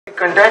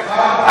Kanthe,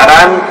 and I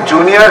am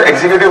junior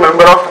executive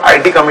member of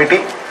IT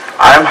committee.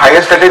 I am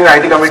highest rated in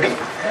IT committee.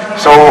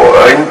 So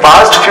in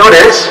past few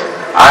days,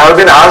 I have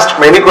been asked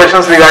many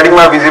questions regarding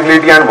my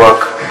visibility and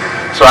work.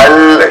 So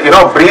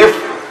I'll brief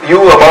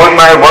you about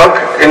my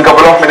work in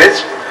couple of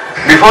minutes.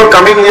 Before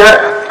coming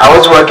here, I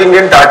was working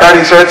in Tata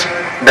Research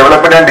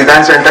Development and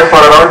Design Center for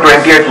around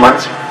 28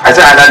 months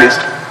as an analyst,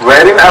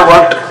 wherein I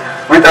worked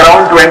with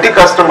around 20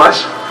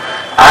 customers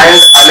and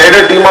I led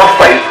a team of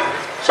 5.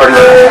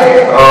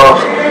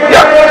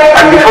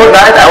 And before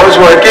that I was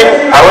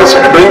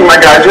doing my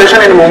graduation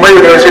in Mumbai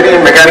University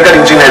in Mechanical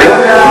Engineering,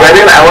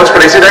 wherein I was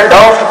president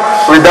of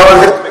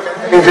Vidyavantan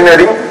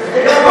Engineering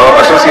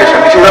Association,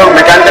 which is a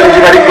mechanical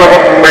engineering club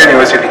of Mumbai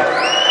University.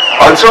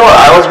 Also,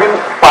 I was being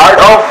part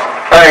of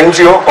an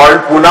NGO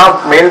called Pune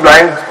Main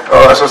Blind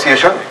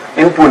Association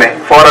in Pune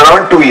for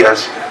around 2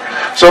 years.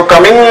 So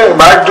coming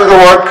back to the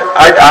work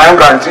at IIM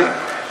Ranchi,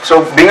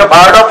 so being a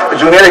part of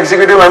junior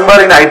executive member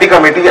in IT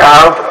committee, I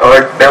have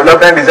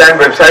developed and designed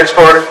websites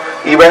for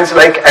events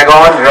like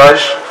Agon,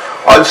 Rush.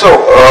 Also,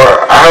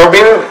 I have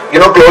been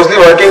closely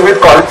working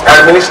with college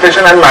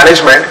administration and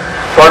management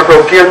for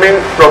procurement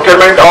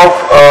of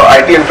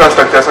IT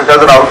infrastructure such as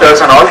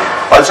routers and all.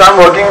 Also, I am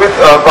working with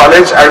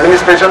college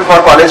administration for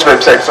college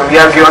websites. So we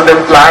have given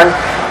them plan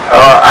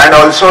and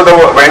also the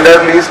vendor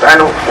list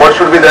and what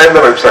should be there in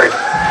the website.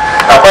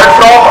 Apart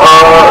from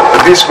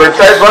this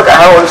website work, I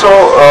have also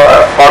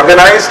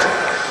organized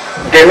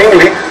gaming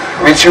league,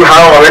 which you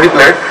have already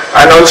played,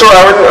 and also I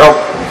have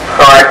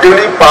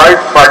actively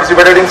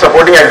participated in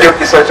supporting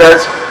activities such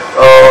as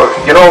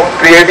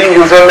creating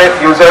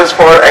users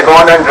for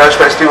Agon and Rush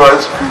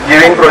festivals,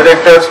 giving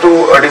projectors to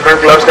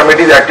different clubs,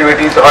 committees,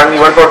 activities, and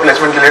even for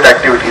placement related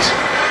activities.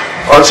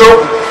 Also,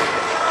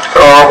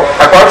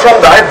 apart from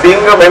that, being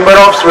a member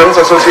of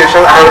Students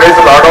Association, I have raised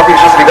a lot of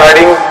issues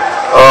regarding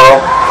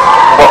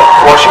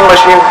washing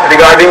machine,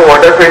 regarding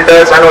water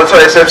filters, and also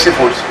SFC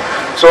foods.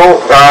 So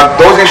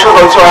those issues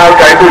also I have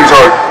tried to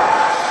resolve.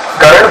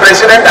 Current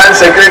president and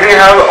secretary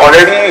have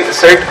already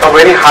set a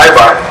very high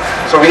bar.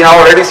 So we have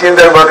already seen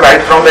their work right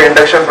from the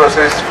induction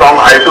process, from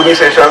I2B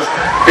sessions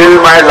till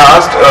my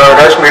last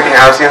Rush meeting.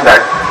 I have seen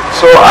that.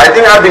 So I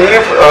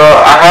believe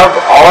I have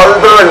all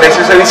the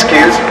necessary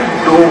skills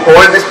to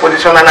hold this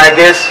position, and I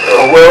guess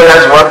whoever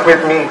has worked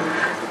with me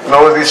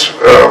knows this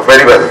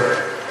very well.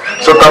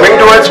 So coming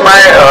towards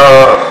my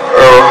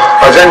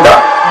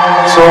agenda,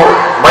 so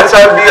once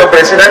I will be a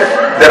president,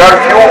 there are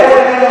few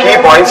key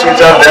points which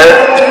are there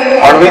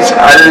on which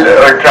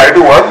I'll try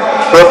to work.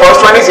 So the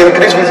first one is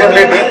increased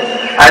visibility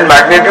and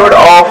magnitude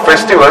of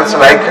festivals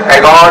like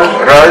Agon,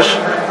 Rush,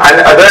 and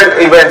other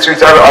events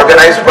which are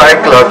organized by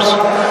clubs.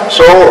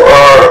 So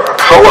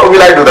how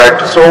will I do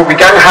that? So we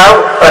can have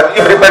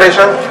a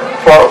preparation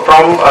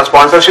from a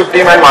sponsorship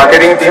team and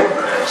marketing team,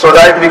 so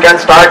that we can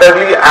start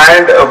early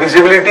and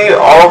visibility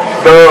of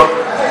the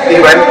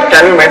event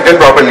can be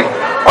maintained properly.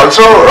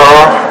 Also,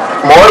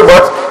 more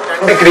buzz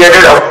can be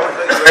created of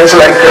events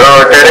like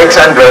TEDx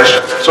and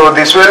Rush. So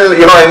this will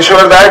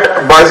ensure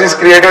that buzz is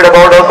created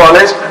about our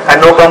college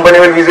and no company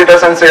will visit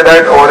us and say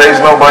that, oh, there is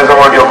no buzz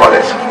about your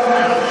college.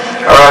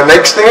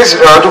 Next thing is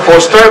to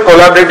foster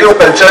collaborative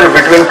culture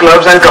between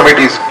clubs and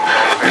committees.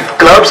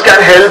 Clubs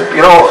can help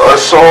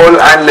Soul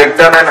and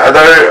Lecton and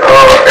other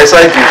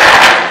SIGs,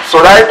 so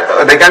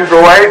that they can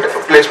provide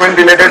placement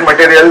related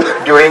material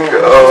during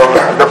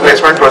the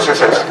placement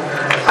processes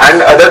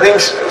and other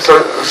things,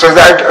 so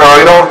that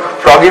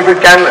Froggy Fit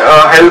can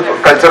help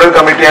cultural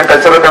committee, and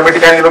cultural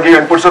committee can give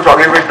inputs to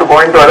Froggy Fit to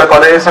go into other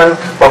colleges and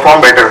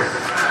perform better.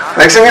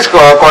 Next thing is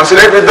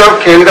consulate with the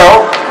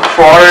Khelgaon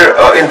for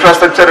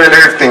infrastructure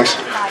related things.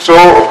 So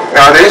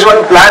there is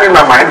one plan in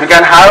my mind. We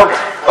can have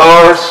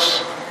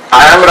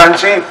IIM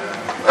Ranchi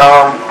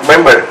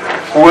member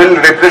who will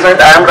represent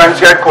IIM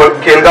Ranchi at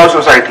Khelgaon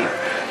Society,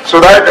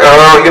 so that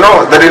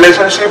the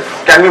relationship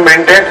can be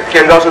maintained.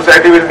 Khelgaon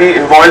Society will be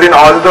involved in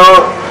all the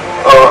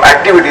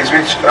activities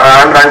which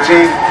IIM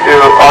Ranchi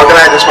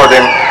organizes for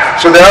them.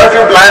 So there are a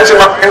few plans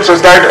in my mind such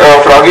that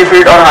Froggy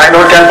Fit or High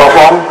Note can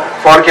perform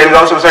for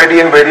Khelgaon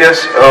Society in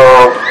various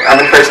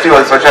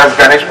festivals such as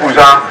Ganesh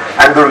Puja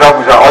and Durga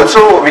Puja.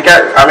 Also we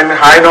can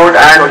High Note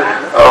and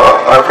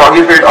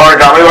Froggy Fit or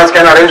Gramevas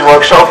can arrange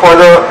workshop for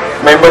the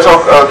members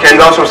of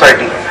Khelgaon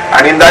Society,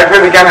 and in that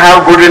way we can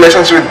have good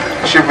relationship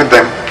with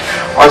them.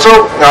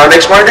 Also,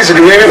 next point is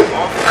reviewing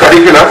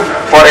curriculum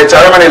for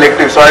HRM and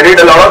electives. So I did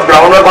a lot of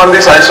groundwork on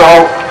this. I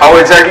saw how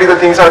exactly the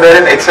things are there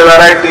in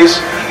XLRI, TIS,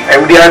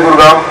 MDI,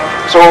 Gurgaon.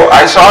 So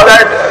I saw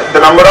that the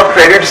number of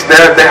credits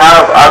there they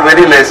have are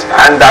very less,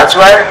 and that's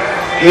why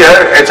here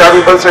HR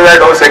people say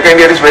that second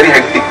year is very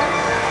hectic.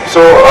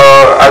 So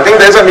I think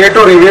there's a need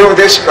to review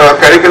this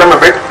curriculum a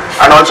bit,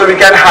 and also we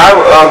can have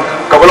a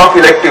couple of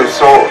electives.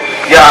 So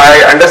yeah,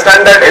 I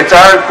understand that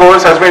HR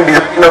course has been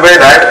designed in a way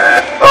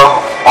that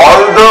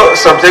all the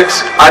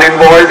subjects are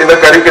involved in the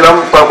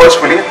curriculum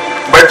purposefully,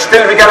 but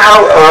still we can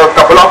have a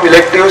couple of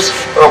electives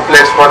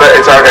placed for the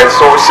HR guys.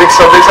 So 6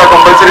 subjects are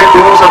compulsory, 2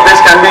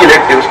 subjects can be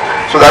electives.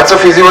 So that's a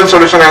feasible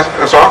solution as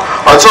well.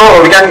 Also,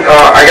 we can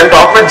I can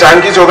talk with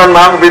Janki Chodan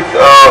ma'am with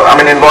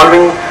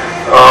involving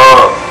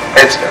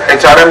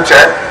HRM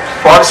chair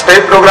for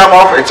state program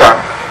of HR.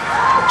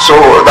 So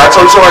that's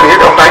also a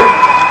need of time.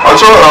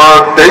 Also,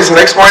 there is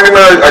next point in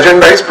the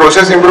agenda is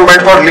process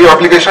improvement for leave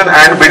application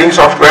and bidding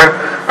software,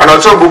 and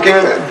also booking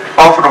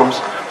of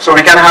rooms. So we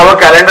can have a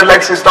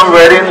calendar-like system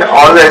wherein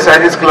all the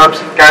SIGs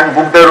clubs can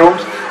book their rooms,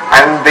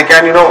 and they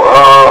can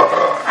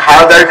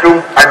have that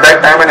room at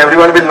that time, and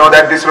everyone will know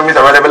that this room is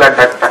available at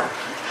that time.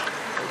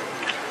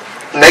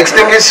 Next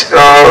thing is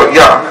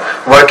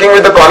working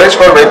with the college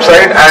for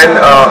website and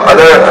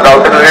other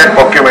router related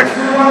procurement.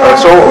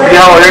 So we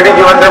have already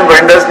given them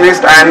vendors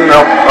list and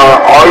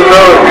all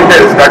the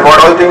details that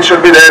what all things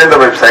should be there in the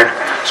website.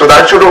 So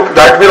that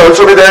will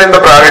also be there in the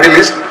priority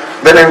list.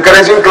 Then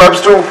encouraging clubs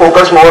to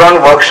focus more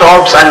on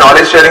workshops and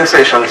knowledge sharing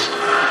sessions.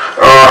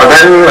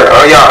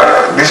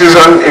 This is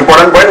an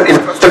important point,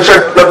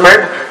 infrastructure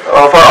development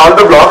for all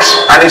the blocks,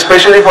 and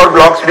especially for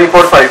blocks 3,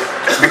 4,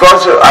 5,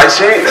 because I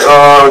see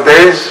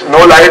there is no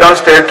light on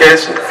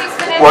staircase.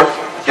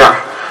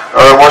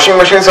 Washing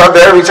machines are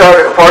there which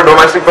are for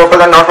domestic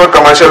purpose and not for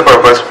commercial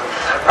purpose.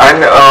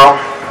 And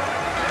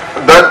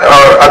the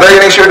other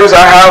initiatives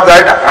I have,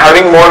 that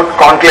having more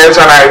conclaves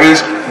and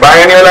IVs,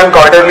 biennial and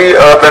quarterly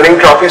running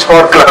trophies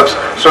for clubs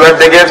so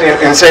that they get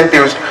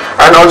incentives,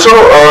 and also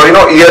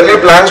yearly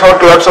plans for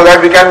clubs so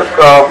that we can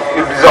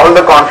resolve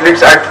the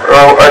conflicts at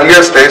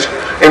earlier stage,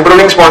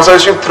 improving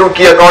sponsorship through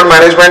key account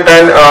management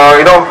and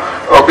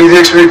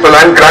PGX people,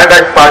 and grant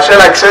partial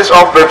access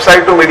of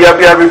website to media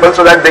PR people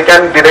so that they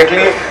can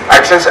directly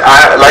access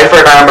live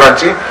at IAM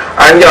Ranchi,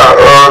 and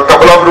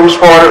couple of rooms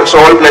for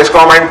Soul,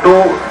 Placecom, and 2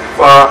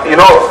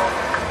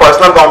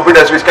 personal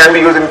computers which can be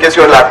used in case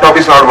your laptop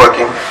is not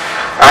working.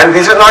 And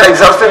this is not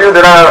exhaustive.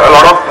 There are a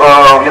lot of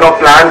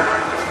planned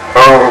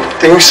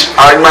things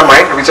are in my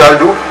mind which I'll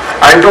do.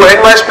 And to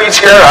end my speech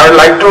here, I would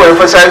like to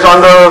emphasize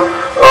on the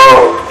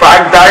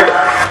fact that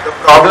the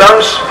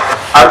problems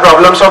are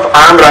problems of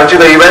IAM Ranchi,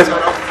 the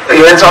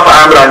events of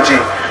IAM Ranchi.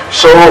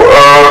 So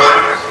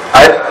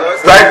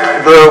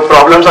that the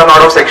problems are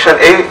not of section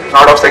A,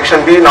 not of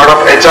section B, not of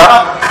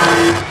HR.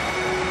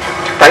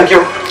 Thank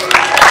you.